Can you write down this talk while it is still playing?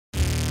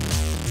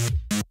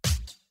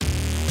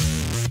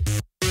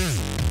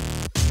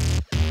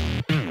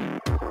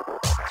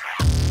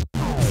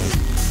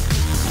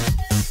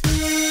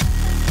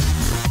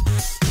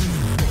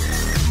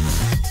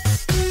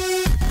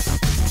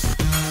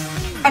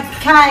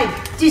Okay,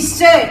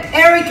 dessert.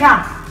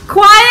 Erica.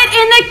 Quiet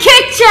in the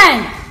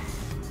kitchen.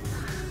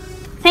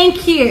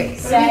 Thank you.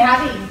 What are we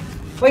having?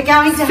 We're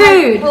going to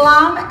Food. have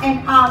plum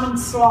and almond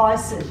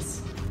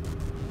slices.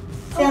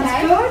 Sounds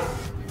Okay. good?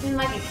 In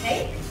like a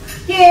cake?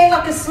 Yeah,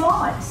 like a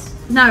slice.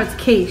 No, it's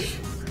quiche.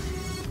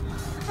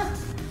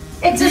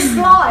 It's a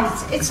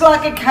slice. It's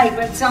like a cake,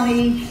 but it's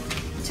only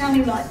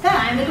like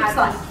that. It looks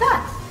like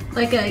that.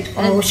 Like a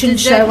Oh, we shouldn't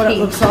dessert show what it quiche.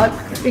 looks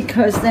like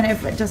because then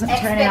if it doesn't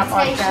turn out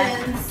like that.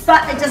 Expectations.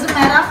 But it doesn't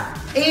matter.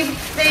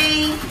 If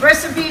the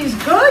recipe is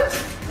good,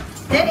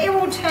 then it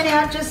will turn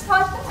out just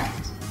like that.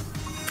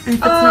 If it's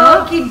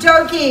not, Okie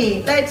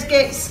dokie, let's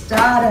get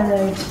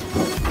started.